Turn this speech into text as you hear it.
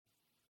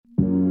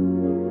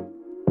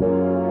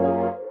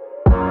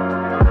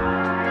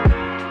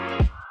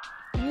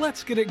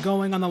Let's get it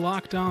going on the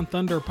Locked On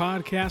Thunder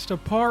podcast, a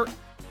part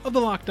of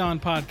the Locked On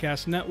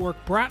Podcast Network,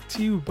 brought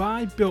to you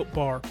by Built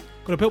Bar.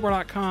 Go to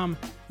BuiltBar.com,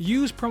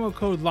 use promo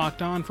code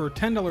Locked On for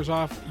 $10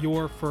 off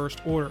your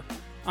first order.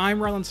 I'm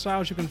Rylan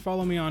Stiles. You can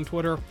follow me on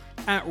Twitter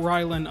at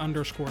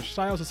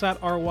Rylan_Stiles. It's at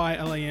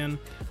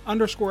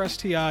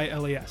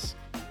RYLAN_STILES.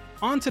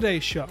 On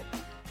today's show,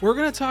 we're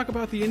going to talk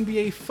about the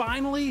NBA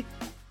finally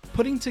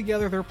putting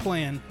together their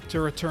plan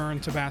to return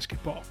to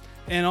basketball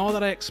and all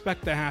that I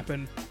expect to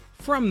happen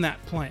from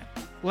that plan.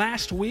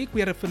 Last week,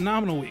 we had a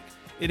phenomenal week.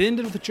 It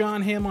ended with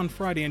John Hamm on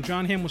Friday, and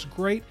John Hamm was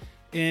great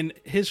in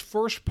his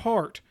first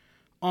part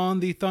on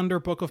the Thunder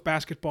Book of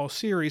Basketball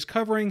series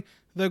covering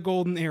the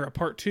Golden Era.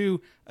 Part 2,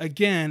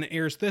 again,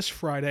 airs this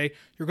Friday.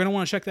 You're going to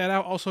want to check that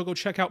out. Also, go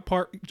check out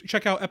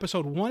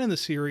episode 1 in the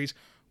series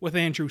with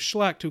Andrew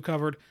Schlecht, who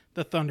covered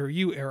the Thunder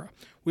U era.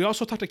 We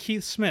also talked to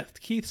Keith Smith.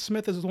 Keith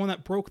Smith is the one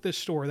that broke this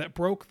story, that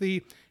broke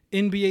the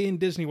NBA and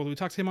Disney World. We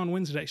talked to him on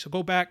Wednesday, so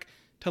go back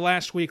to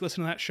last week,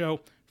 listen to that show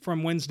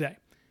from Wednesday.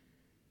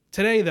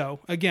 Today,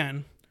 though,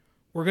 again,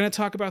 we're going to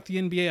talk about the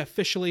NBA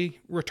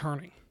officially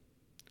returning.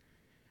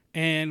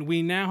 And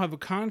we now have a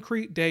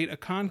concrete date, a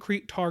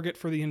concrete target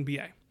for the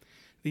NBA.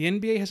 The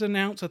NBA has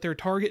announced that their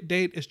target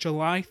date is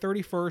July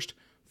 31st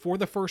for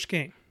the first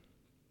game.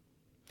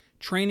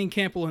 Training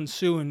camp will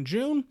ensue in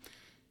June.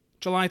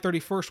 July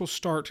 31st will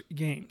start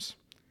games.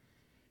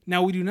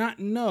 Now, we do not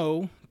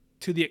know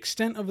to the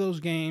extent of those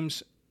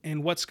games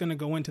and what's going to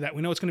go into that.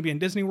 We know it's going to be in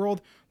Disney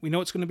World. We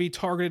know it's going to be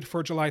targeted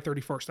for July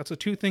 31st. That's the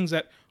two things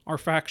that are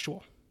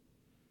factual.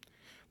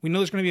 We know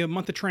there's going to be a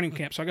month of training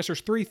camp, so I guess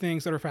there's three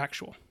things that are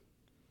factual.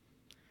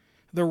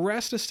 The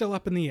rest is still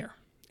up in the air.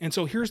 And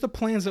so here's the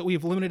plans that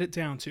we've limited it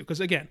down to. Because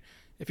again,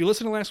 if you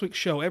listen to last week's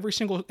show, every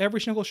single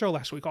show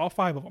last week, all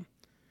 5 of them,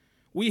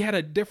 we had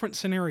a different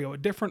scenario, a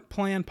different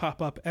plan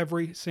pop up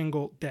every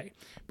single day.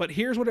 But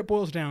here's what it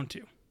boils down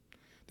to.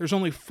 There's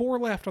only 4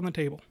 left on the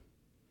table.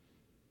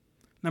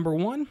 Number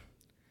 1,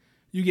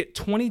 you get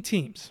 20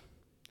 teams.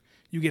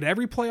 You get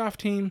every playoff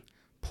team,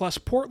 plus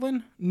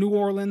Portland, New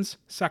Orleans,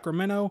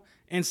 Sacramento,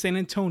 and San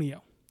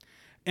Antonio.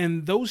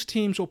 And those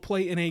teams will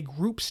play in a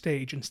group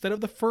stage. Instead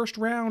of the first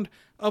round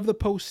of the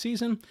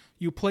postseason,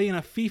 you play in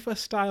a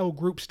FIFA-style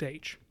group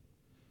stage.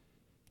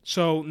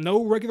 So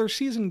no regular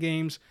season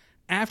games.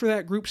 After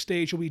that group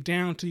stage, you'll be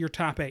down to your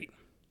top 8.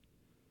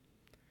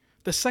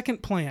 The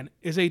second plan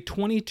is a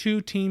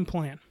 22-team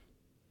plan.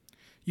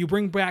 You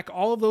bring back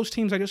all of those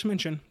teams I just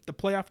mentioned, the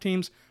playoff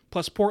teams,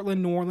 plus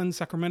Portland, New Orleans,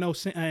 Sacramento,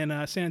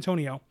 and San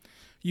Antonio.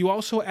 You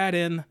also add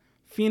in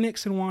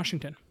Phoenix and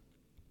Washington.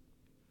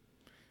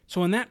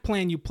 So in that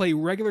plan, you play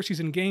regular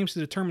season games to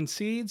determine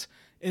seeds,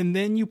 and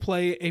then you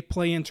play a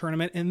play-in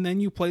tournament, and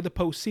then you play the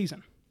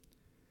postseason.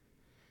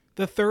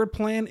 The third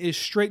plan is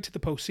straight to the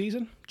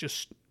postseason,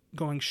 just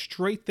going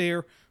straight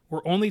there.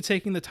 We're only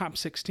taking the top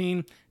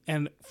 16,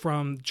 and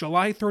from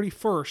July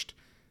 31st,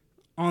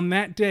 on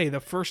that day, the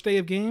first day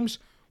of games,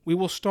 we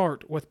will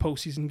start with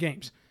postseason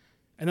games.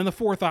 And then the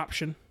fourth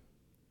option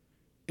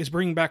is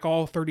bringing back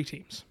all 30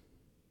 teams.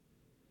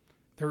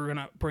 They're going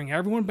to bring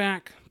everyone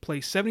back,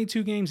 play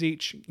 72 games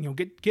each,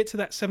 get to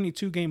that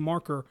 72-game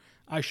marker,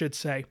 I should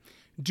say,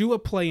 do a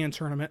play-in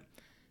tournament,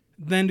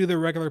 then do the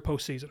regular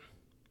postseason.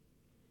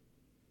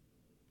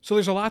 So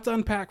there's a lot to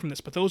unpack from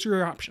this, but those are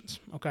your options,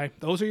 okay?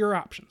 Those are your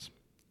options.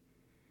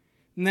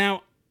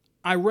 Now,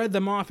 I read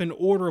them off in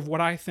order of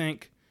what I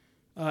think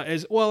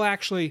is, well,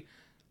 actually,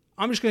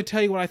 I'm just going to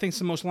tell you what I think is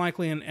the most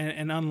likely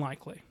and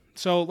unlikely.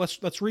 So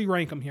let's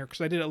re-rank them here, because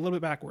I did it a little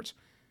bit backwards.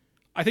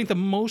 I think the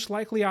most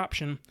likely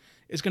option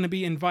is going to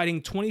be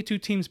inviting 22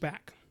 teams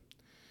back.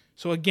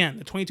 So again,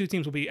 the 22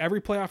 teams will be every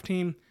playoff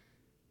team,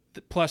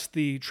 plus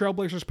the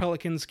Trailblazers,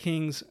 Pelicans,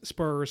 Kings,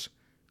 Spurs,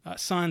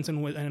 Suns,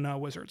 and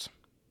Wizards.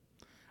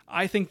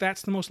 I think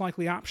that's the most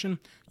likely option.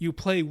 You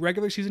play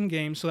regular season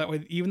games, so that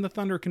way even the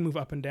Thunder can move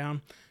up and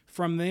down.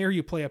 From there,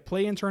 you play a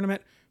play-in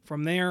tournament.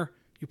 From there,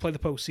 you play the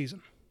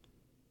postseason.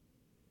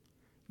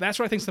 That's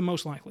what I think is the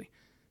most likely.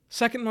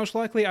 Second most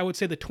likely, I would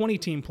say the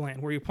 20-team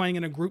plan, where you're playing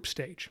in a group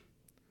stage.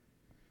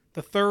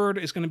 The third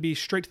is going to be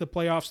straight to the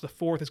playoffs. The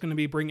fourth is going to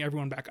be bringing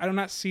everyone back. I do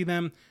not see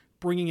them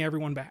bringing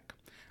everyone back.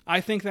 I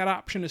think that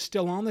option is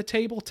still on the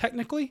table,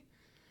 technically,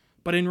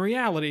 but in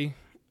reality,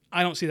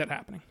 I don't see that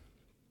happening.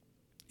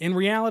 In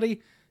reality,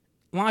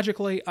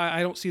 logically,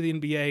 I don't see the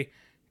NBA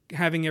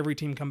having every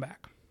team come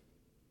back.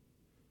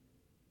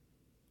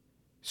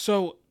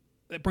 So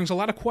that brings a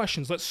lot of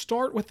questions. Let's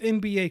start with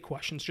NBA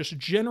questions, just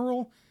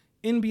general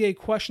NBA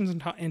questions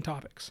and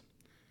topics.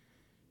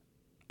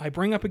 I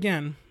bring up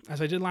again,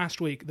 as I did last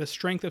week, the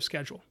strength of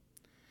schedule.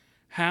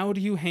 How do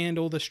you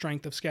handle the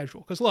strength of schedule?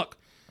 Because look,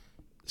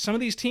 some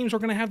of these teams are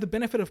going to have the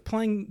benefit of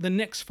playing the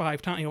Knicks 3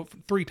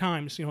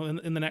 times,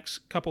 in the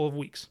next couple of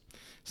weeks.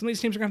 Some of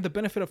these teams are going to have the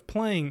benefit of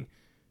playing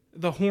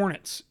the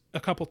Hornets a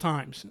couple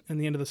times in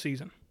the end of the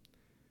season.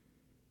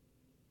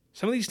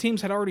 Some of these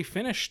teams had already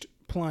finished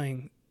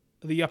playing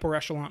the upper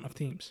echelon of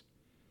teams.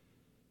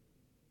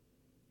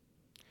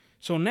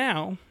 So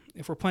now,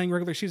 if we're playing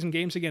regular season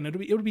games again,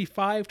 it would be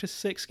 5 to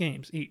 6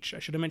 games each. I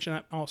should have mentioned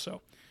that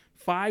also.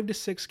 5 to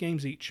 6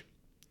 games each.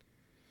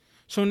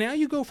 So now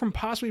you go from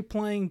possibly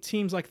playing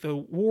teams like the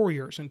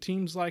Warriors and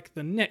teams like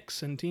the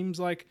Knicks and teams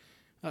like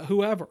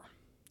whoever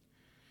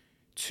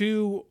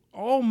to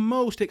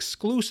almost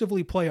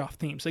exclusively playoff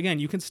teams. Again,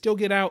 you can still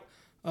get out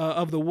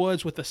of the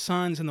woods with the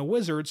Suns and the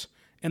Wizards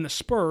and the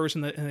Spurs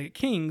and the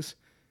Kings,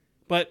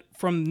 but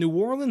from New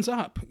Orleans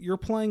up, you're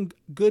playing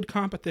good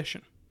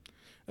competition,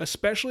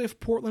 especially if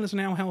Portland is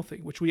now healthy,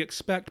 which we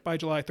expect by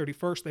July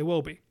 31st they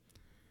will be.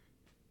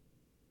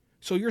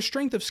 So your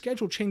strength of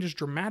schedule changes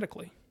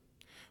dramatically,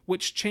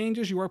 which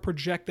changes your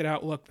projected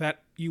outlook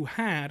that you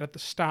had at the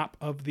stop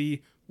of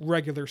the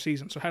regular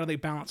season. So how do they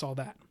balance all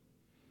that?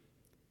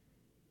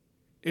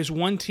 Is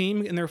one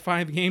team in their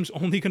 5 games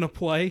only going to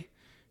play,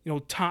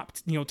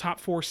 top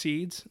 4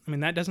 seeds? I mean,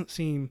 that doesn't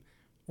seem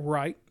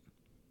right.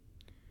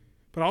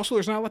 But also,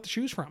 there's not a lot to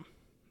choose from.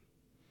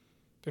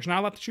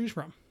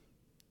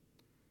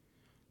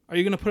 Are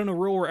you going to put in a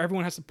rule where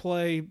everyone has to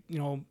play,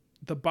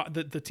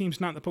 the team's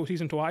not in the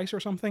postseason twice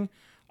or something?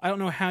 I don't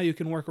know how you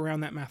can work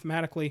around that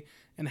mathematically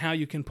and how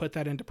you can put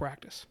that into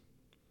practice.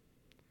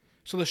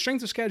 So the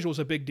strength of schedule is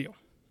a big deal.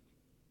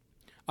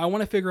 I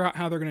want to figure out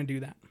how they're going to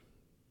do that.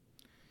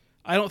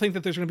 I don't think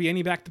that there's going to be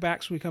any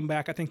back-to-backs when we come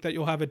back. I think that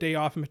you'll have a day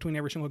off in between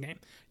every single game.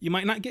 You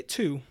might not get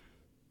 2.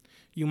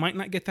 You might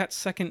not get that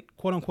second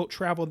quote-unquote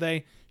travel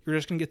day. You're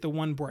just going to get the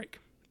 1 break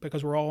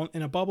because we're all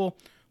in a bubble.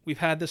 We've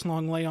had this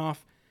long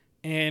layoff,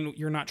 and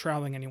you're not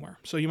traveling anywhere.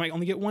 So you might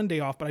only get 1 day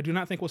off, but I do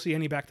not think we'll see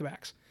any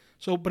back-to-backs.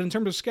 But in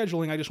terms of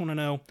scheduling, I just want to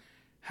know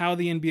how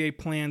the NBA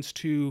plans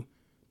to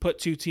put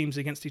 2 teams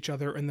against each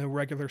other in the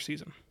regular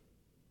season.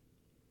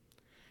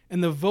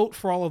 And the vote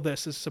for all of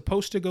this is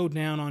supposed to go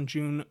down on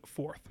June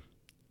 4th.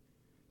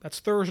 That's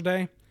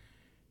Thursday.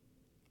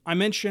 I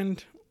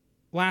mentioned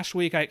last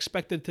week I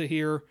expected to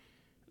hear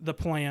the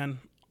plan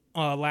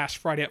last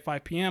Friday at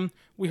 5 p.m.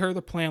 We heard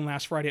the plan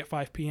last Friday at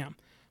 5 p.m.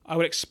 I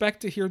would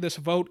expect to hear this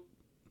vote.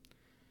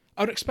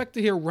 I would expect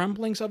to hear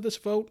rumblings of this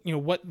vote,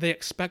 what they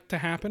expect to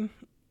happen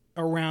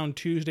around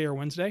Tuesday or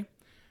Wednesday.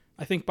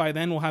 I think by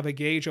then we'll have a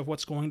gauge of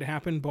what's going to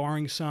happen,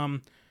 barring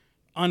some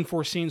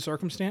unforeseen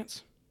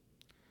circumstance.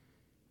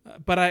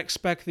 But I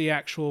expect the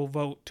actual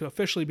vote to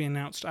officially be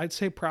announced, I'd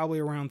say probably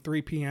around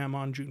 3 p.m.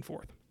 on June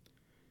 4th.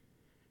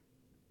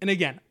 And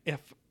again,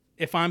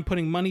 if I'm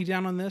putting money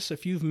down on this,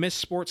 if you've missed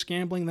sports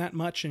gambling that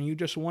much and you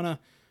just want to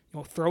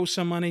throw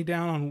some money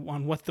down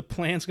on what the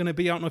plan's going to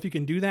be, I don't know if you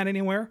can do that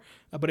anywhere,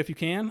 but if you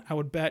can, I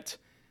would bet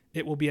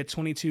it will be a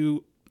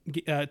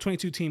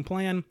 22-team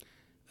plan.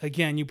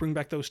 Again, you bring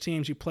back those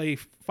teams, you play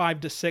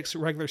 5 to 6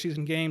 regular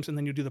season games, and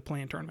then you do the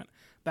play-in tournament.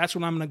 That's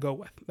what I'm going to go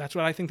with. That's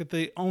what I think that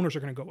the owners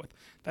are going to go with.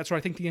 That's what I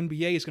think the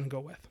NBA is going to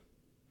go with.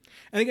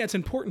 I think it's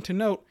important to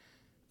note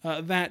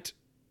that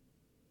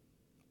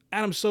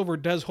Adam Silver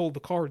does hold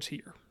the cards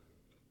here.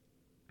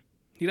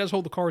 He does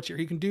hold the cards here.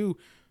 He can do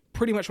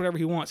pretty much whatever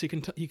he wants. He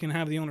can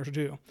have the owners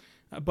do.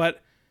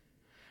 But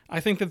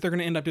I think that they're going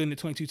to end up doing the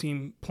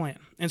 22-team plan.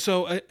 And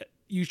so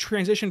you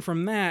transition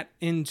from that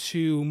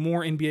into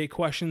more NBA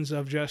questions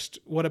of just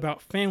what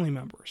about family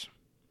members?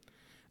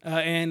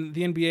 And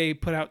the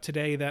NBA put out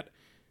today that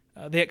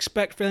they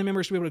expect family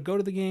members to be able to go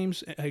to the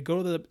games, go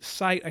to the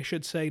site, I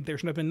should say.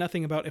 There's been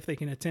nothing about if they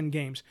can attend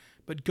games,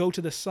 but go to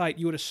the site.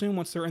 You would assume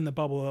once they're in the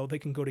bubble, though, they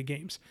can go to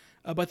games.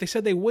 But they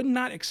said they would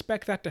not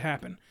expect that to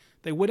happen.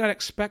 They would not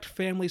expect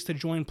families to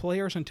join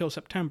players until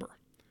September.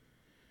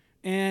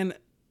 And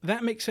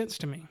that makes sense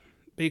to me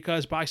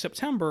because by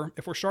September,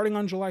 if we're starting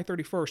on July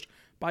 31st,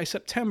 by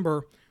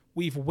September,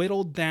 we've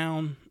whittled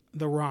down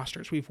the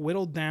rosters. We've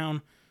whittled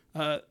down,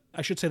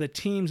 the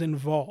teams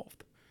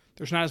involved.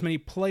 There's not as many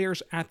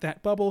players at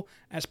that bubble.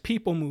 As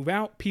people move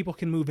out, people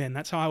can move in.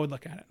 That's how I would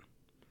look at it.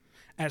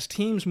 As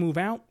teams move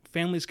out,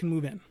 families can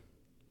move in.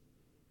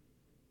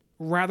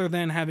 Rather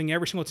than having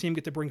every single team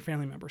get to bring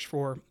family members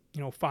for,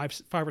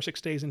 5 or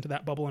 6 days into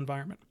that bubble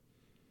environment.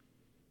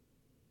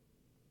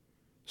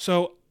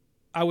 So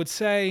I would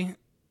say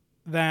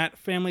that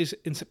families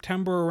in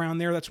September around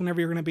there, that's whenever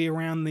you're going to be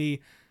around the,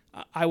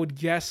 I would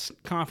guess,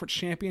 conference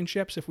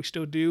championships, if we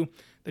still do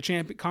the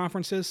champion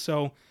conferences.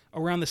 So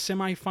around the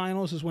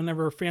semifinals is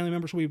whenever family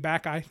members will be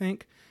back, I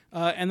think.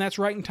 And that's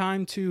right in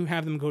time to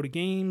have them go to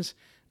games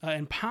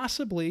and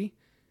possibly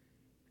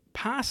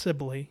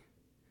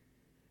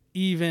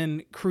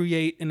even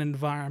create an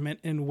environment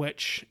in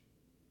which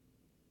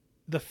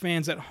the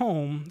fans at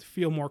home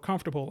feel more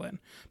comfortable in.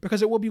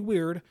 Because it will be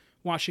weird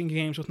watching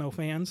games with no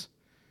fans.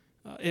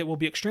 It will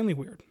be extremely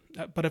weird.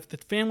 But if the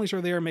families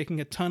are there making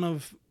a ton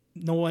of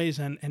noise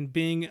and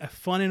being a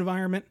fun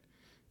environment,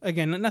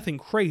 again, nothing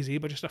crazy,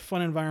 but just a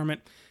fun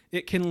environment,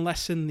 it can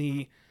lessen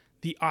the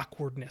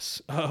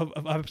awkwardness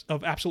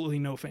of absolutely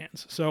no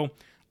fans. So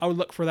I would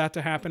look for that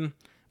to happen.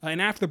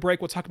 And after the break,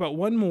 we'll talk about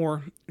one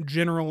more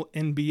general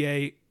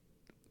NBA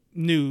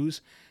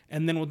news,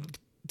 and then we'll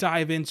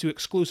dive into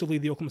exclusively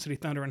the Oklahoma City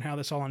Thunder and how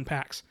this all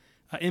impacts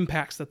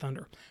the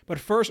Thunder. But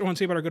first, I want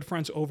to say about our good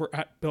friends over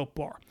at Built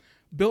Bar.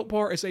 Built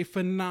Bar is a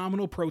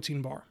phenomenal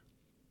protein bar.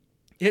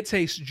 It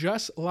tastes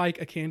just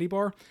like a candy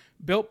bar.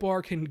 Built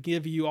Bar can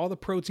give you all the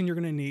protein you're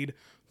going to need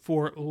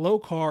for low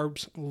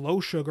carbs, low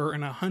sugar,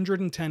 and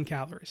 110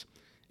 calories.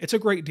 It's a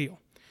great deal.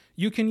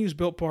 You can use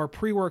Built Bar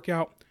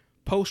pre-workout,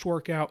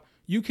 post-workout.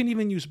 You can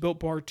even use Built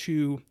Bar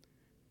to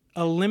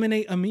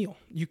eliminate a meal.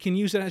 You can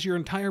use it as your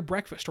entire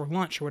breakfast or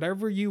lunch or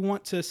whatever you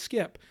want to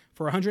skip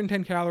for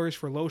 110 calories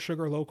for low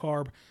sugar, low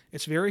carb.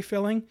 It's very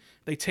filling.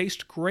 They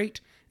taste great.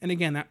 And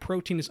again, that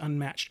protein is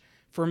unmatched.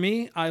 For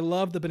me, I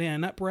love the banana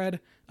nut bread,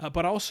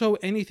 but also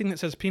anything that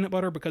says peanut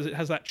butter because it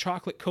has that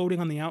chocolate coating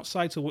on the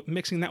outside. So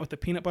mixing that with the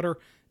peanut butter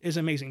is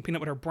amazing.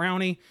 Peanut butter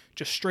brownie,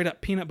 just straight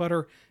up peanut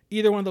butter.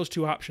 Either one of those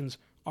two options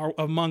are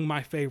among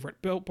my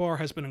favorite. Built Bar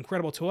has been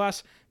incredible to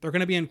us. They're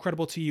going to be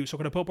incredible to you. So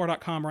go to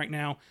BuiltBar.com right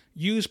now.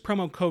 Use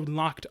promo code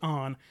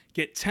LOCKEDON.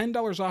 Get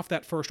 $10 off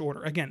that first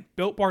order. Again,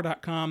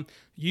 BuiltBar.com.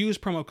 Use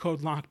promo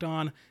code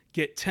LOCKEDON.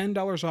 Get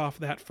 $10 off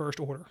that first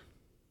order.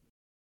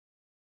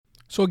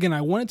 So again,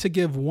 I wanted to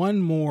give one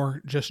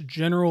more just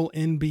general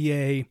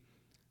NBA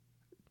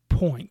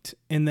point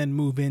and then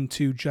move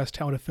into just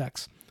how it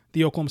affects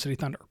the Oklahoma City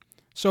Thunder.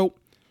 So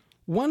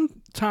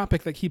one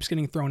topic that keeps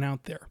getting thrown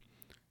out there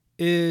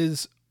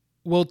is,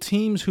 will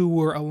teams who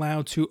were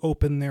allowed to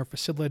open their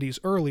facilities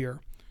earlier,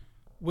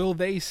 will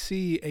they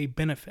see a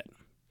benefit?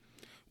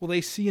 Will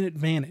they see an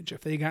advantage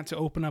if they got to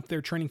open up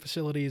their training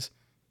facilities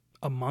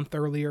a month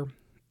earlier,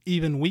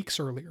 even weeks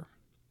earlier?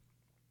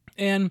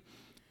 And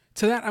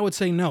to that, I would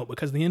say no,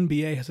 because the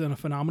NBA has done a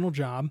phenomenal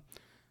job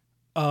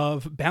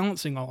of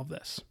balancing all of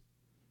this.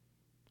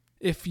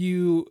 If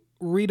you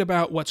read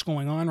about what's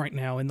going on right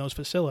now in those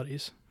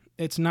facilities,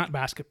 it's not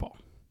basketball.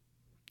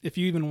 If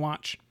you even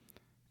watch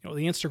the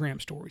Instagram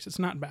stories, it's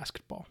not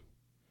basketball.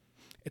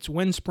 It's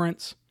wind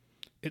sprints,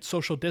 it's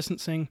social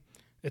distancing,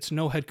 it's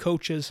no head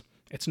coaches,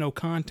 it's no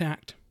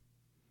contact.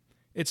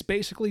 It's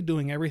basically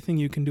doing everything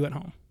you can do at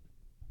home.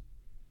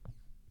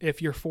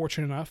 If you're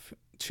fortunate enough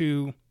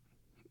to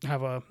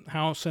have a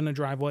house and a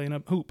driveway and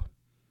a hoop.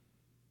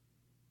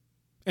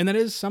 And that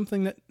is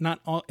something that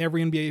not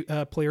every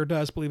NBA player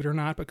does, believe it or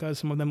not, because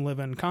some of them live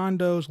in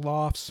condos,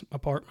 lofts,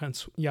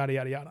 apartments, yada,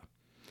 yada, yada.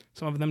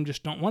 Some of them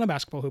just don't want a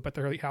basketball hoop at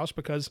their house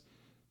because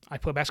I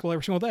play basketball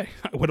every single day.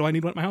 What do I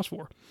need one at my house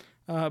for?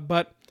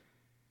 But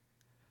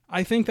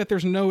I think that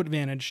there's no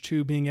advantage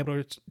to being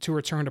able to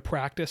return to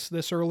practice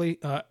this early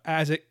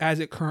as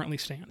it currently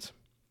stands.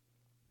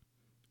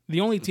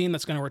 The only team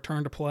that's going to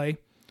return to play,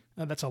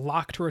 that's a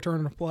lock to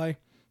return to play,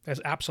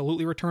 that's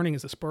absolutely returning,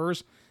 is the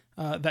Spurs,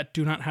 that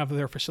do not have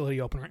their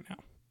facility open right now.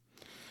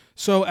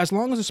 So as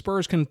long as the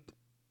Spurs can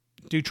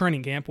do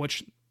training camp,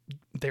 which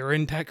they're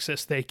in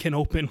Texas, they can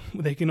open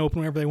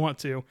whenever they want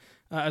to.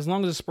 As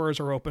long as the Spurs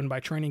are open by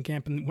training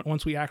camp and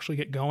once we actually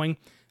get going,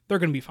 they're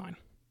going to be fine.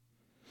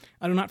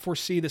 I do not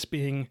foresee this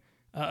being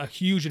a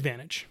huge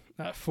advantage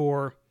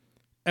for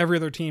every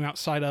other team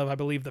outside of, I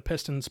believe, the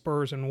Pistons,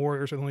 Spurs, and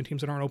Warriors are the only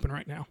teams that aren't open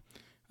right now.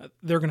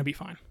 They're going to be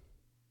fine.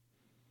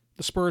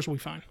 The Spurs will be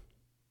fine.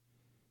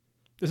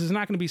 This is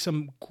not going to be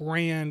some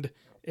grand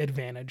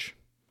advantage.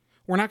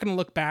 We're not going to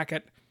look back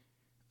at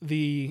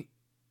the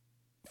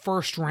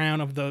first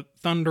round of the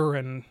Thunder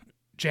and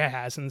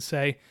Jazz and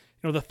say,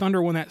 the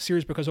Thunder won that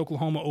series because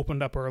Oklahoma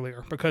opened up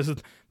earlier, because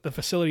the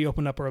facility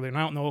opened up earlier. And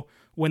I don't know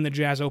when the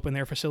Jazz opened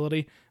their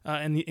facility,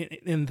 and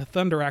the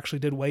Thunder actually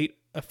did wait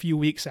a few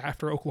weeks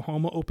after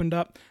Oklahoma opened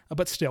up.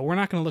 But still, we're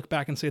not going to look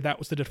back and say that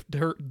was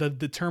the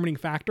determining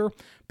factor,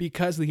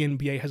 because the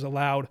NBA has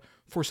allowed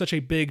for such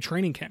a big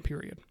training camp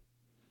period.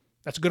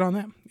 That's good on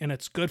them, and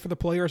it's good for the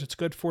players, it's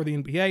good for the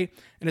NBA,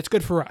 and it's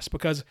good for us,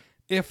 because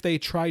if they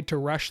tried to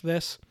rush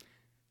this,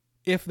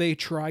 if they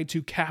tried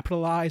to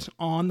capitalize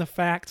on the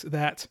fact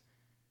that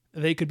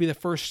they could be the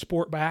first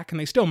sport back, and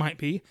they still might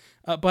be,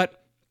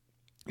 but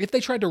if they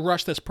tried to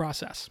rush this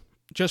process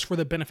just for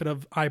the benefit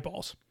of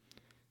eyeballs,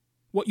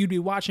 what you'd be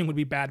watching would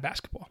be bad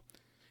basketball.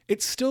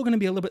 It's still going to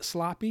be a little bit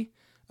sloppy,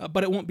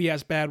 but it won't be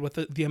as bad with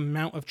the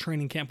amount of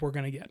training camp we're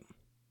going to get.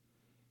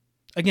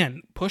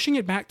 Again, pushing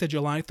it back to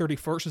July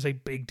 31st is a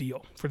big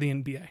deal for the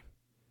NBA,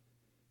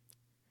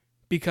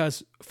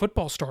 because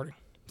football's starting.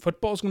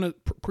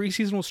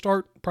 Preseason will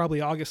start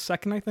probably August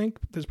 2nd, I think.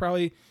 There's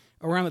probably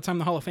around the time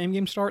the Hall of Fame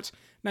game starts.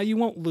 Now, you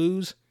won't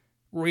lose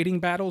rating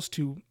battles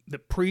to the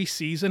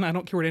preseason. I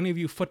don't care what any of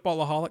you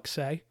footballaholics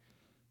say.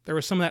 There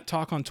was some of that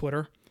talk on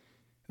Twitter.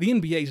 The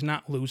NBA is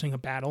not losing a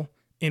battle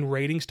in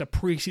ratings to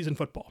preseason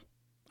football.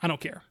 I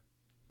don't care.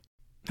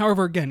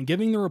 However, again,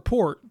 giving the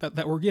report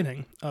that we're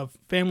getting of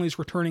families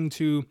returning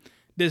to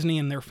Disney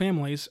and their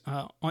families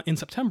in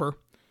September,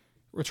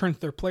 return to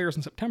their players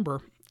in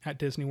September at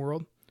Disney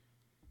World,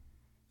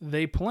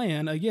 they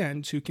plan,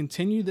 again, to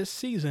continue this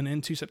season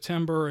into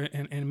September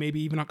and maybe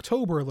even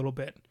October a little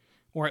bit,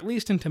 or at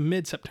least into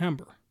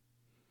mid-September.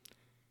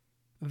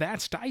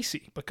 That's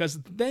dicey, because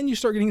then you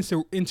start getting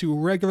into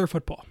regular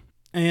football.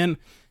 And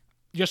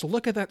just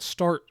look at that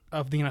start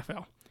of the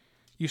NFL.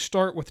 You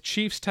start with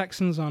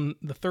Chiefs-Texans on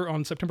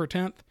September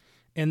 10th,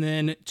 and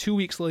then 2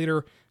 weeks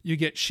later, you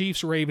get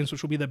Chiefs-Ravens,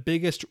 which will be the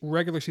biggest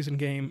regular season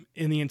game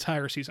in the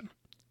entire season.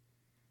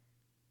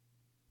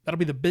 That'll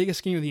be the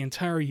biggest game of the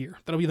entire year.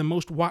 That'll be the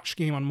most watched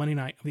game on Monday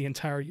night of the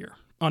entire year,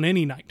 on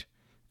any night.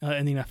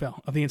 in the NFL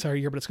of the entire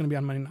year, but it's going to be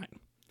on Monday night.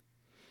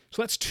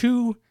 So that's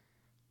 2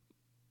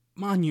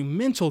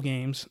 monumental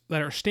games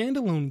that are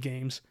standalone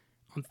games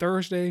on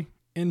Thursday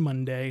and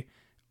Monday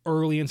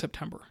early in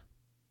September.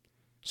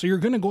 So you're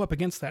going to go up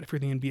against that if you're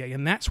the NBA,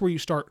 and that's where you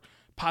start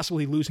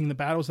possibly losing the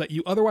battles that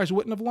you otherwise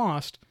wouldn't have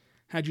lost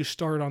had you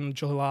started on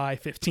July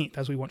 15th,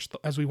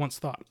 as we once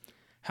thought.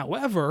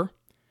 However,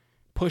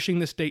 pushing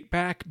this date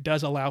back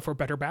does allow for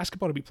better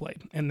basketball to be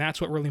played, and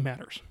that's what really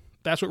matters.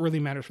 That's what really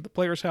matters for the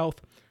players'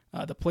 health,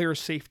 the players'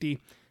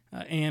 safety,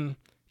 and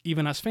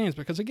even us fans,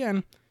 because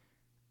again,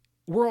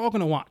 we're all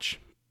going to watch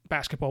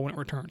basketball when it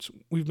returns.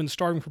 We've been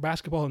starving for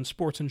basketball and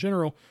sports in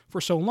general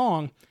for so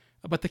long,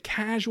 but the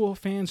casual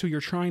fans who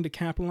you're trying to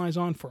capitalize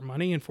on for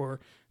money and for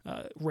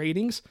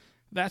ratings,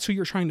 that's who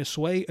you're trying to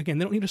sway. Again,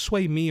 they don't need to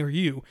sway me or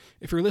you.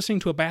 If you're listening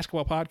to a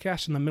basketball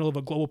podcast in the middle of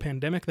a global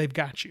pandemic, they've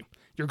got you.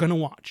 You're going to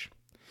watch.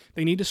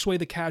 They need to sway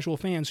the casual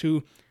fans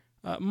who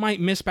might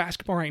miss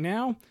basketball right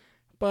now,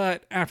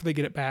 but after they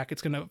get it back,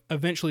 it's going to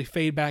eventually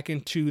fade back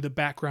into the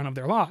background of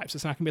their lives.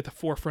 It's not going to be at the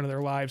forefront of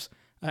their lives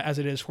as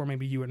it is for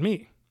maybe you and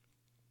me.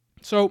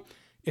 So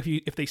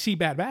if they see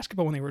bad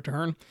basketball when they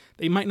return,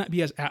 they might not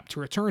be as apt to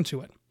return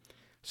to it.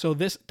 So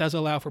this does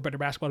allow for better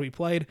basketball to be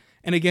played.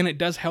 And again, it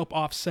does help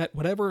offset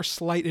whatever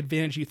slight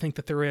advantage you think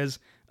that there is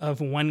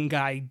of one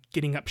guy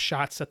getting up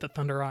shots that the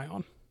Thunder eye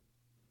on.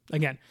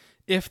 Again,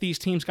 if these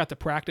teams got to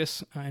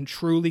practice and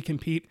truly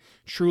compete,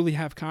 truly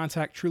have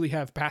contact, truly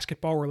have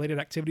basketball-related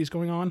activities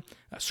going on,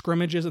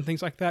 scrimmages and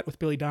things like that with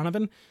Billy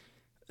Donovan,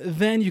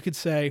 then you could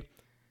say,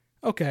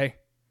 okay,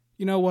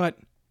 you know what?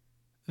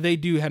 They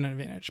do have an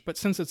advantage. But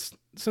since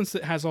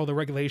it has all the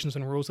regulations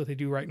and rules that they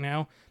do right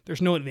now,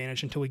 there's no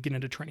advantage until we get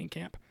into training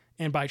camp.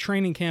 And by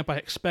training camp, I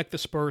expect the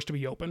Spurs to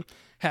be open.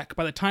 Heck,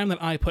 by the time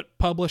that I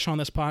publish on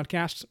this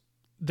podcast,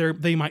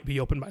 they might be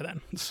open by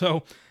then.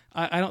 So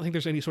I don't think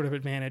there's any sort of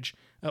advantage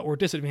or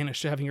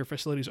disadvantage to having your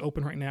facilities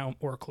open right now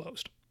or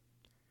closed.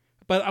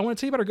 But I want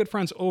to tell you about our good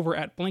friends over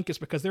at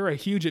Blinkist because they're a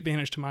huge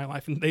advantage to my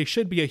life, and they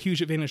should be a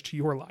huge advantage to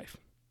your life.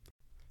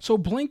 So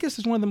Blinkist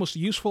is one of the most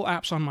useful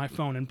apps on my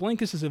phone, and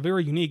Blinkist is a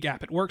very unique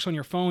app. It works on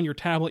your phone, your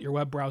tablet, your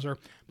web browser.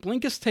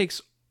 Blinkist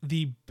takes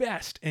the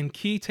best and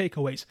key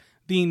takeaways,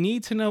 the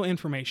need-to-know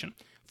information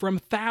from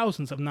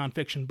thousands of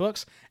nonfiction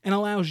books, and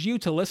allows you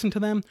to listen to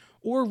them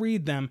or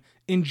read them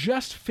in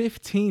just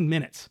 15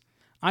 minutes.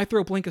 I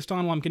throw Blinkist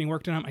on while I'm getting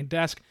work done at my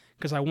desk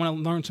because I want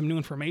to learn some new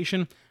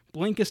information.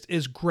 Blinkist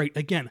is great.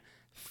 Again,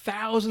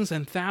 thousands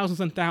and thousands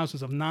and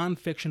thousands of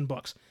nonfiction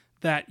books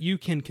that you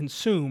can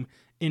consume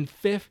in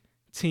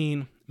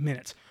 15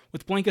 minutes.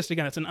 With Blinkist,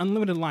 again, it's an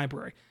unlimited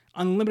library,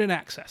 unlimited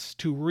access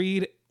to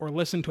read or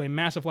listen to a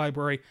massive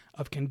library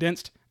of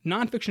condensed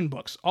nonfiction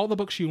books, all the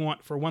books you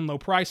want for one low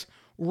price.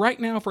 Right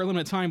now, for a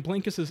limited time,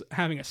 Blinkist is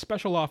having a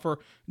special offer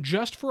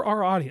just for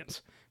our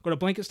audience. Go to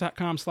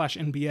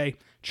Blinkist.com/NBA,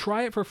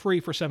 try it for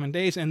free for 7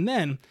 days, and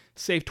then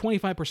save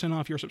 25%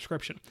 off your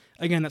subscription.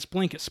 Again, that's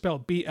Blinkist,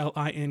 spelled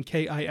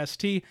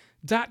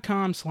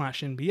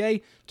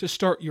Blinkist.com/NBA to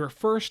start your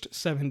first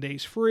 7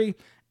 days free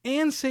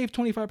and save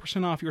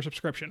 25% off your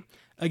subscription.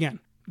 Again,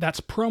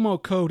 that's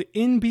promo code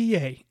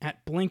NBA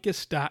at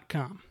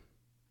Blinkist.com.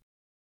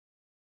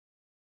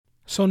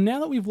 So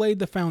now that we've laid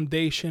the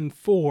foundation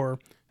for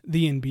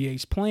the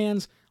NBA's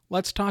plans,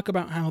 let's talk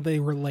about how they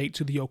relate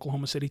to the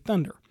Oklahoma City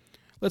Thunder.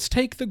 Let's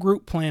take the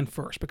group plan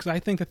first, because I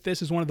think that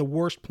this is one of the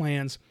worst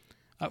plans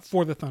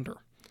for the Thunder.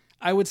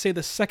 I would say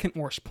the second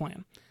worst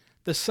plan.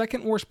 The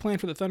second worst plan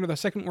for the Thunder, the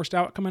second worst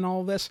outcome in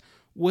all of this,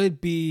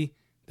 would be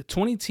the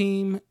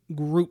 20-team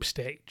group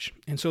stage.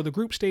 And so the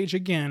group stage,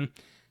 again,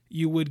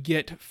 you would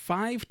get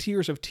 5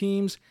 tiers of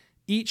teams.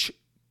 Each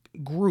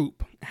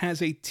group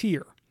has a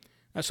tier.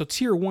 So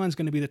tier 1 is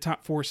going to be the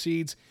top 4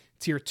 seeds,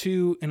 tier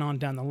 2, and on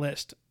down the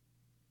list.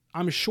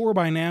 I'm sure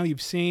by now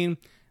you've seen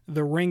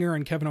The Ringer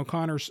and Kevin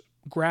O'Connor's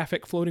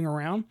graphic floating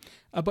around.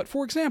 But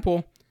for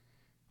example,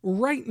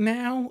 right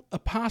now, a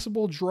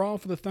possible draw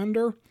for the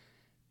Thunder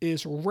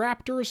is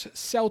Raptors,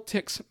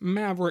 Celtics,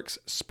 Mavericks,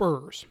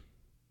 Spurs.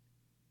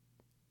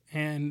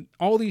 And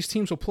all these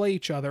teams will play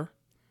each other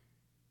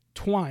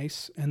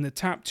twice, and the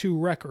top 2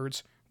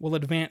 records will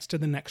advance to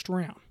the next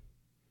round.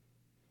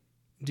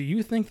 Do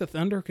you think the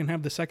Thunder can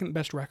have the second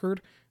best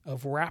record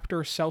of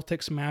Raptors,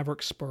 Celtics,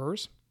 Mavericks,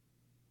 Spurs?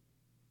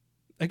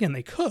 Again,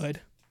 they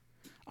could.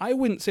 I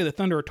wouldn't say the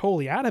Thunder are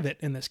totally out of it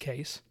in this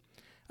case,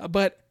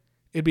 but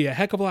it'd be a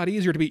heck of a lot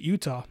easier to beat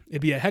Utah.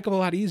 It'd be a heck of a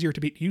lot easier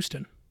to beat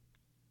Houston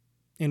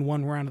in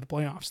one round of the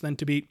playoffs than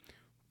to be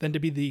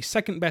the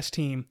second best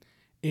team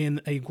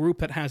in a group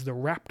that has the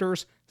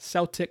Raptors,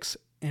 Celtics,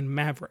 and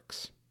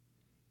Mavericks.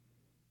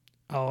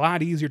 A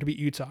lot easier to beat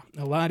Utah.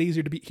 A lot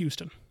easier to beat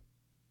Houston.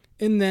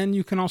 And then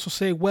you can also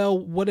say, well,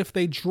 what if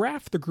they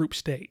draft the group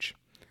stage?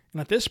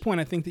 And at this point,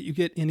 I think that you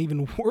get an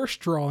even worse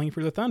drawing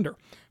for the Thunder.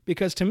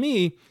 Because to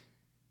me,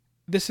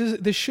 this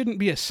shouldn't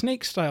be a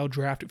snake-style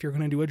draft if you're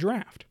going to do a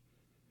draft.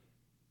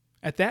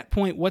 At that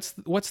point,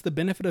 what's the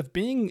benefit of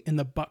being in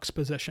the Bucks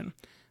position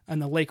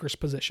and the Lakers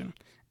position?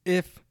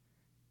 If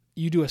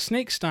you do a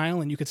snake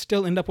style and you could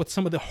still end up with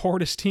some of the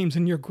hardest teams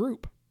in your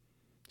group.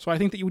 So I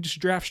think that you would just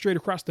draft straight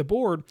across the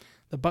board.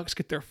 The Bucks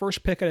get their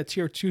first pick at a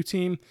tier 2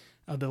 team.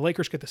 The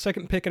Lakers get the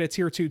second pick at a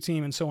tier 2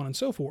 team, and so on and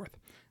so forth.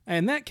 And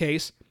in that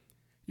case,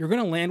 you're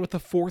going to land with the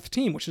fourth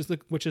team, which is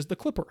the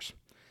Clippers.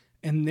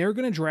 And they're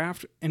going to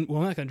draft, and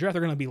well, not going to draft,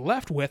 they're going to be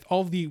left with all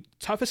of the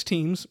toughest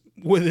teams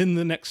within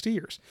the next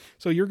years.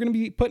 So you're going to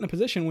be put in a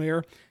position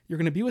where you're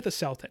going to be with the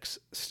Celtics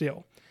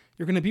still.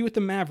 You're going to be with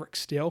the Mavericks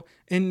still,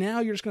 and now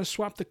you're just going to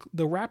swap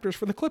the Raptors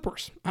for the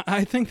Clippers.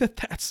 I think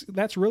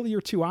that's really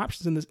your two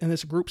options in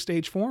this group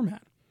stage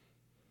format.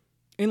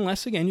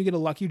 Unless, again, you get a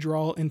lucky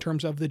draw in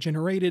terms of the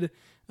generated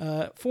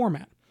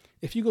format.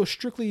 If you go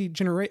strictly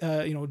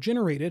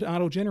generated,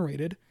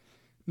 auto-generated,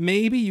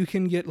 maybe you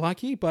can get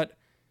lucky, but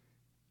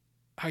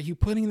are you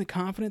putting the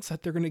confidence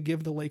that they're going to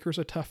give the Lakers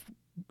a tough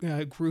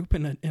group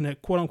in a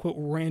quote-unquote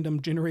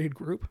random generated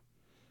group?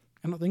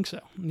 I don't think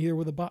so. Neither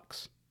will the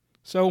Bucks.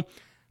 So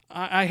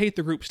I hate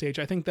the group stage.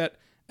 I think that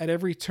at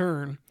every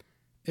turn,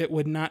 it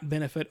would not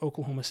benefit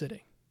Oklahoma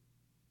City.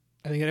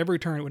 I think at every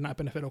turn, it would not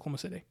benefit Oklahoma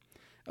City.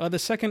 The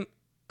second,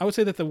 I would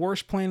say that the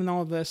worst plan in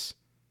all of this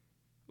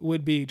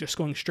would be just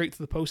going straight to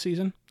the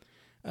postseason,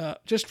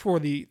 just for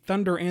the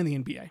Thunder and the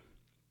NBA.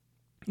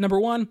 Number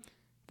one,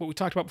 what we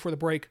talked about before the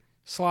break,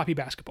 sloppy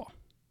basketball.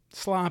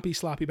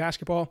 Sloppy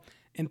basketball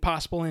and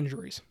possible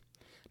injuries.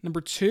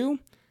 Number two,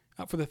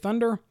 for the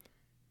Thunder,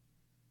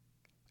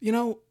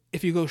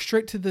 if you go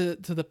straight to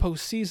the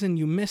postseason,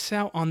 you miss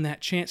out on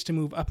that chance to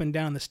move up and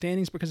down the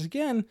standings because,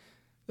 again,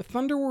 the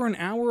Thunder were an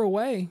hour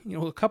away,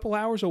 a couple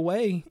hours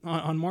away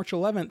on March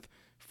 11th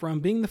from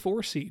being the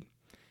 4 seed.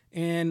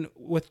 And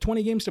with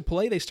 20 games to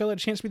play, they still had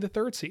a chance to be the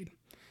 3rd seed.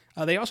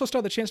 They also still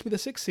had the chance to be the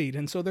 6th seed.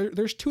 And so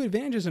there's two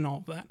advantages in all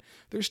of that.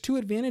 There's two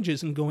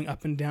advantages in going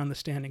up and down the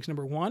standings.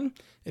 Number one,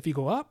 if you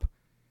go up,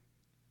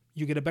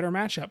 you get a better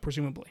matchup,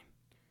 presumably.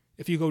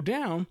 If you go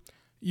down,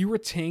 you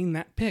retain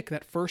that pick,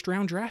 that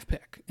first-round draft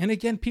pick. And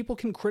again, people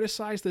can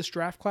criticize this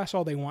draft class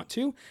all they want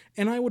to,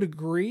 and I would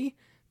agree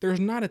there's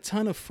not a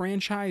ton of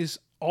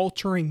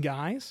franchise-altering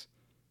guys.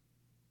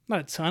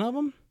 Not a ton of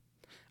them.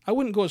 I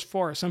wouldn't go as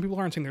far as some people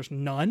aren't saying there's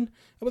none,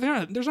 but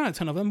there's not a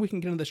ton of them. We can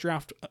get into this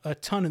draft a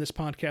ton in this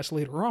podcast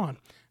later on.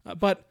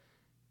 But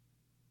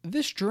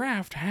this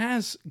draft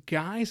has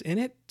guys in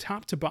it,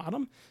 top to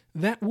bottom,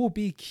 that will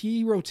be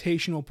key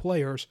rotational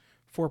players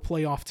for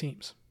playoff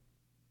teams.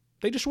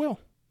 They just will.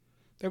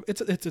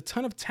 It's a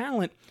ton of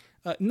talent,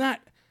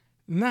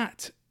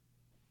 not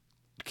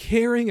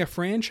carrying a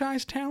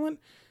franchise talent,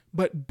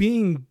 but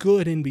being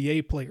good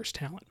NBA players'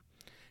 talent.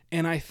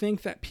 And I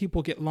think that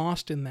people get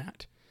lost in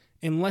that.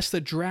 Unless the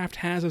draft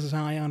has a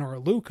Zion or a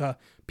Luka,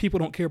 people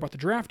don't care about the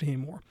draft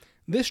anymore.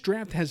 This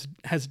draft has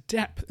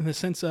depth in the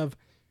sense of,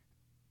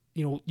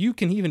 you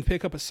can even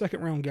pick up a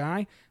second-round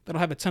guy that'll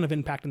have a ton of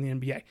impact in the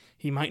NBA.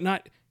 He might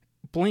not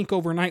blink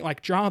overnight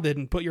like Ja did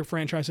and put your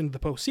franchise into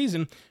the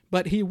postseason,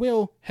 but he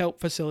will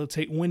help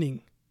facilitate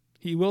winning.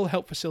 He will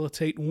help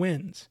facilitate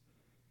wins.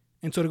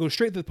 And so to go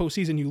straight to the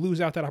postseason, you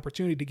lose out that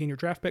opportunity to gain your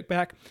draft pick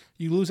back.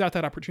 You lose out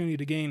that opportunity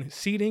to gain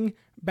seeding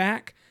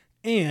back.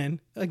 And,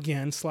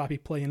 again, sloppy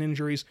play and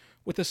injuries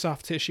with the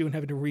soft tissue and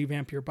having to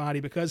revamp your body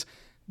because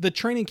the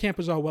training camp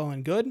is all well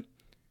and good,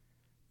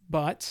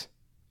 but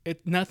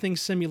nothing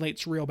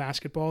simulates real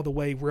basketball the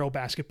way real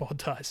basketball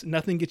does.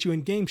 Nothing gets you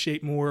in game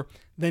shape more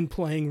than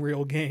playing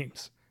real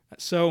games.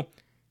 So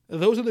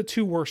those are the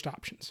two worst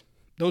options.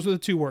 Those are the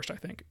two worst, I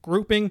think.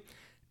 Grouping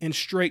and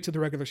straight to the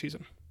regular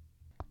season.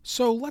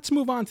 So let's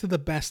move on to the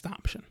best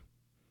option.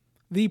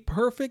 The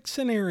perfect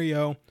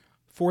scenario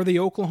for the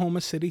Oklahoma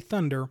City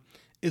Thunder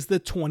is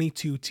the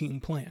 22-team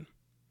plan.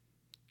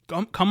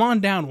 Come on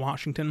down,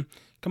 Washington.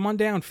 Come on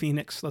down,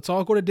 Phoenix. Let's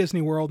all go to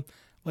Disney World.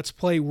 Let's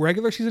play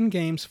regular season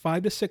games,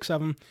 5 to 6 of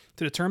them,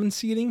 to determine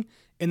seeding,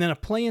 and then a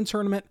play-in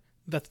tournament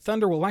that the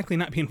Thunder will likely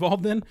not be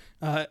involved in,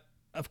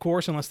 of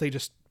course, unless they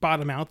just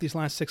bottom out these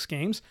last 6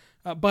 games.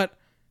 And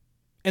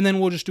then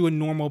we'll just do a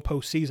normal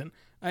postseason.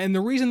 And the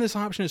reason this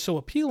option is so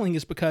appealing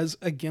is because,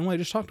 again, what I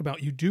just talked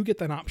about, you do get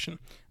that option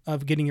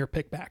of getting your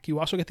pick back. You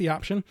also get the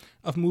option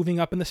of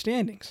moving up in the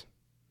standings.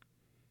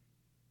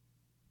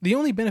 The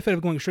only benefit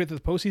of going straight to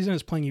the postseason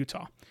is playing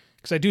Utah,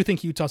 because I do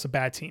think Utah's a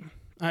bad team.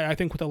 I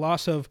think with the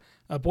loss of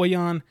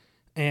Bojan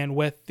and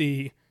with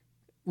the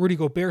Rudy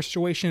Gobert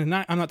situation, and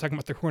I'm not talking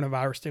about the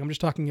coronavirus thing, I'm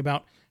just talking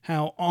about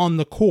how on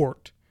the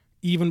court,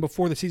 even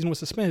before the season was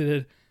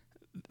suspended,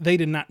 they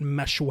did not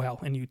mesh well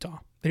in Utah.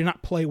 They did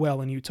not play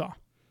well in Utah.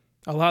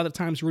 A lot of the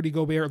times Rudy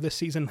Gobert this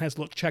season has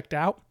looked checked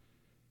out.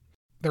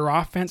 Their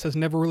offense has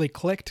never really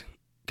clicked.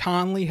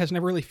 Conley has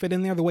never really fit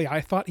in there the way I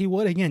thought he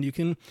would. Again, you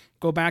can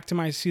go back to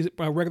my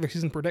regular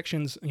season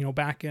predictions,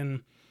 back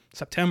in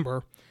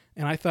September,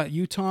 and I thought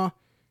Utah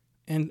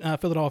and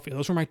Philadelphia,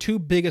 those were my two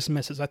biggest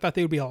misses. I thought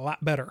they would be a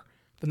lot better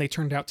than they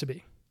turned out to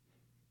be.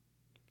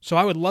 So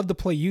I would love to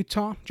play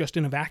Utah just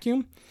in a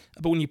vacuum,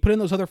 but when you put in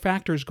those other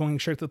factors going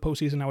straight to the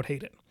postseason, I would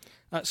hate it.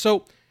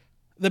 So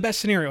the best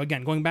scenario,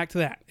 again, going back to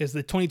that, is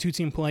the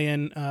 22-team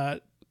play-in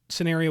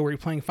scenario where you're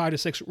playing 5 to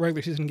 6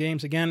 regular season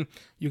games. Again,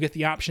 you get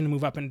the option to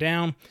move up and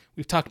down.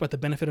 We've talked about the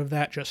benefit of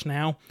that just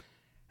now.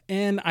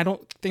 And I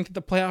don't think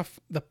that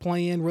the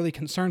play-in really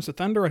concerns the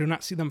Thunder. I do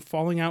not see them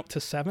falling out to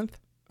 7th,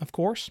 of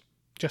course,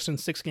 just in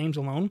 6 games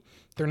alone.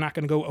 They're not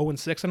going to go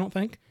 0-6, I don't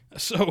think.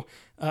 So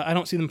I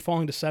don't see them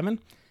falling to 7.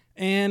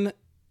 And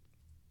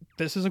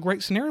this is a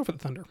great scenario for the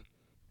Thunder.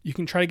 You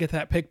can try to get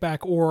that pick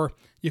back, or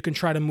you can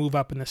try to move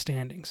up in the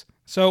standings.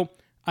 So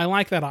I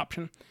like that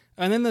option.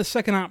 And then the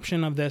second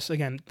option of this,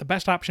 again, the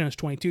best option is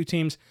 22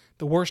 teams.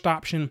 The worst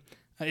option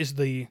is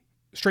the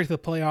straight to the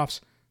playoffs.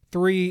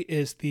 3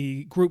 is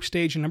the group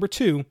stage, and number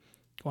 2,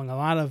 going a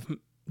lot of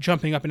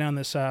jumping up and down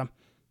this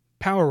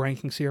power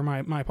rankings here.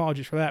 My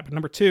apologies for that. But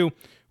number 2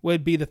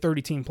 would be the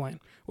 30-team plan,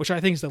 which I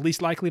think is the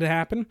least likely to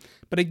happen.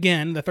 But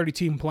again, the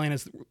 30-team plan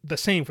is the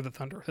same for the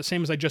Thunder, the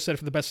same as I just said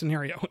for the best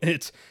scenario.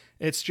 It's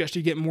just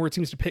you get more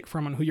teams to pick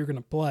from on who you're going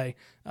to play.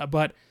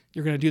 But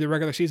you're going to do the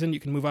regular season.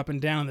 You can move up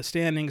and down in the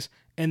standings,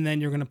 and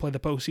then you're going to play the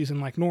postseason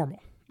like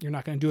normal. You're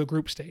not going to do a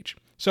group stage.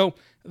 So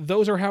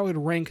those are how I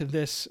would rank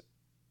this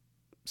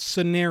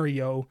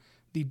scenario,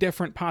 the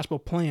different possible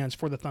plans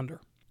for the Thunder.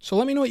 So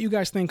let me know what you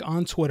guys think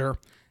on Twitter.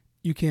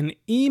 You can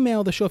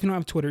email the show if you don't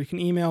have Twitter. You can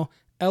email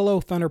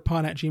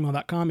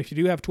lothunderpod@gmail.com. If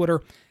you do have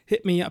Twitter,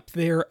 hit me up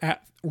there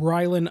at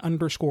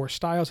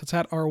Rylan_Stiles. It's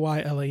at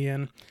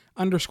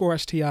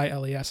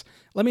RYLAN_STILES.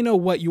 Let me know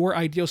what your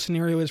ideal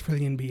scenario is for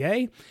the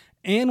NBA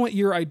and what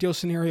your ideal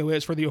scenario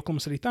is for the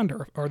Oklahoma City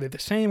Thunder. Are they the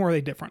same or are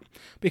they different?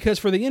 Because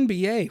for the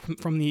NBA,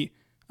 from the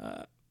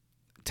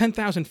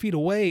 10,000 feet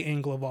away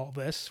angle of all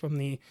this, from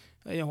the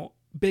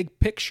big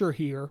picture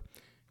here,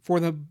 for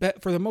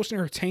the most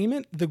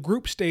entertainment, the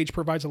group stage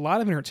provides a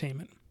lot of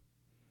entertainment.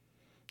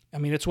 I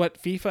mean, it's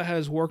what FIFA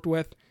has worked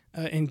with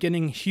in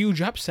getting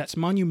huge upsets,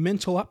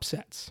 monumental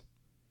upsets.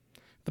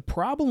 The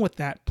problem with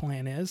that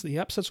plan is the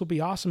upsets will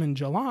be awesome in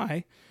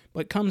July,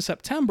 but come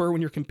September,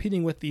 when you're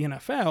competing with the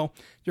NFL,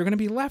 you're going to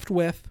be left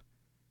with,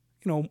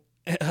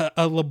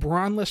 a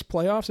LeBron-less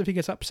playoffs if he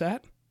gets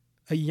upset,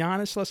 a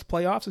Giannis-less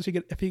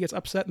playoffs if he gets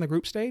upset in the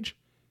group stage.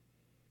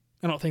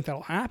 I don't think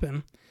that'll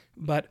happen,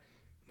 but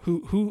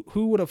who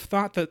would have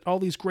thought that all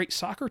these great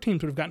soccer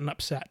teams would have gotten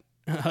upset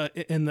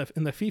in the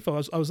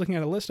FIFA? I was looking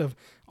at a list of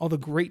all the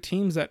great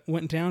teams that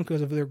went down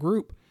because of their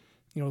group,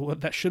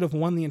 that should have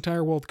won the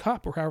entire World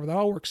Cup, or however that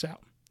all works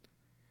out.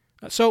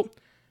 So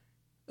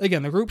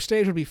again, the group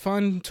stage would be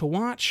fun to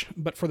watch,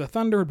 but for the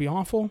Thunder, it would be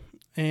awful.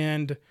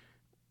 And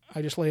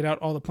I just laid out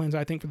all the plans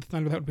I think for the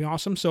Thunder that would be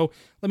awesome. So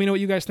let me know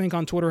what you guys think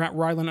on Twitter at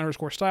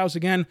Rylan_Stiles.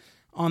 Again,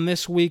 on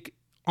this week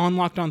on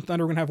Locked On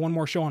Thunder, we're going to have one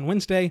more show on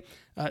Wednesday,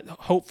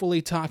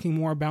 hopefully talking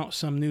more about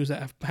some news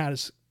that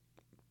has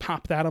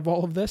popped out of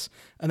all of this,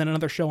 and then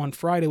another show on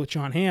Friday with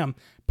John Hamm,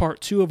 part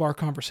 2 of our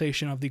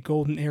conversation of the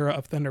golden era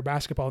of Thunder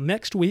basketball.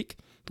 Next week,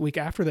 the week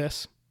after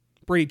this,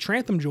 Brady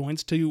Trantham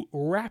joins to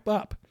wrap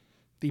up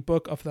the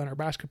book of Thunder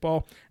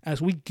basketball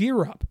as we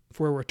gear up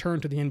for a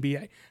return to the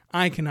NBA.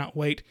 I cannot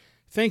wait.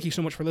 Thank you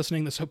so much for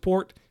listening. The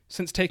support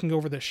since taking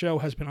over this show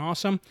has been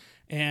awesome,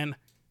 and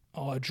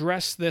I'll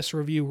address this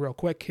review real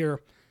quick here.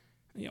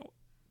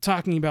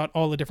 Talking about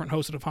all the different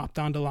hosts that have hopped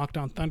on to Locked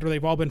On Thunder,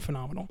 they've all been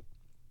phenomenal.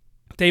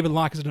 David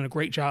Locke has done a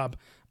great job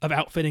of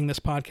outfitting this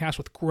podcast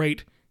with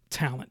great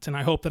talent, and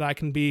I hope that I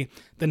can be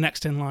the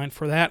next in line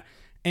for that.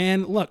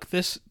 And look,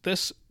 this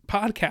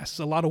podcast is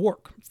a lot of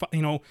work.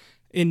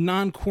 In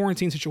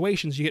non-quarantine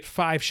situations, you get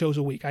 5 shows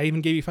a week. I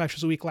even gave you 5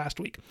 shows a week last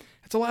week.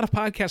 It's a lot of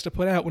podcasts to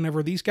put out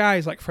whenever these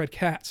guys like Fred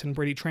Katz and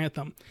Brady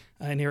Trantham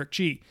and Eric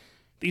G.,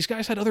 these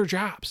guys had other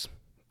jobs.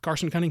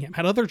 Carson Cunningham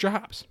had other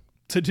jobs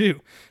to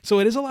do. So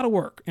it is a lot of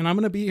work, and I'm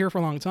going to be here for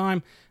a long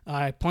time.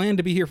 I plan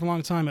to be here for a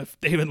long time if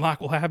David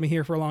Locke will have me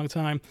here for a long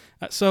time.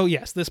 So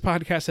yes, this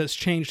podcast has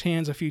changed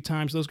hands a few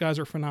times. Those guys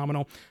are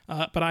phenomenal,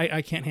 but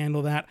I can't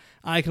handle that.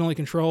 I can only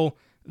control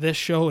this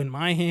show in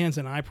my hands,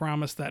 and I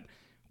promise that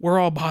we're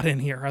all bought in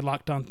here at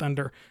Locked On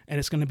Thunder, and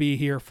it's going to be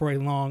here for a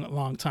long,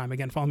 long time.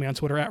 Again, follow me on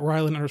Twitter at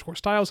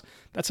Rylan_Stiles.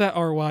 That's at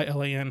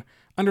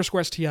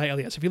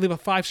RYLAN_STILES. If you leave a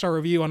 5-star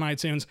review on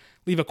iTunes,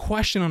 leave a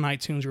question on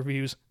iTunes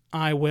reviews,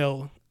 I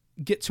will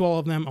get to all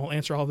of them. I'll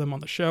answer all of them on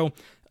the show.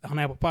 On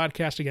Apple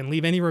Podcast, again,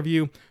 leave any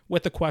review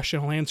with the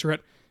question. I'll answer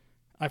it.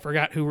 I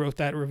forgot who wrote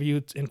that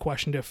review and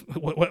questioned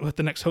what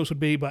the next host would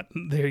be, but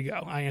there you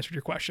go. I answered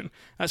your question.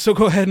 So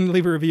go ahead and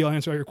leave a review. I'll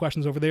answer all your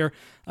questions over there.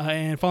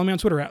 And follow me on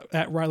Twitter at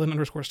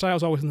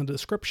Rylan_Stiles, always in the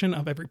description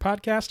of every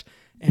podcast.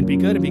 And be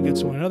good and be good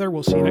to one another.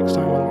 We'll see you next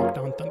time on Locked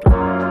On Thunder. A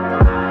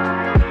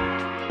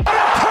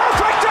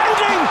perfect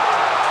ending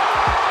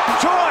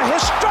to a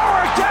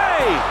historic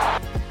day!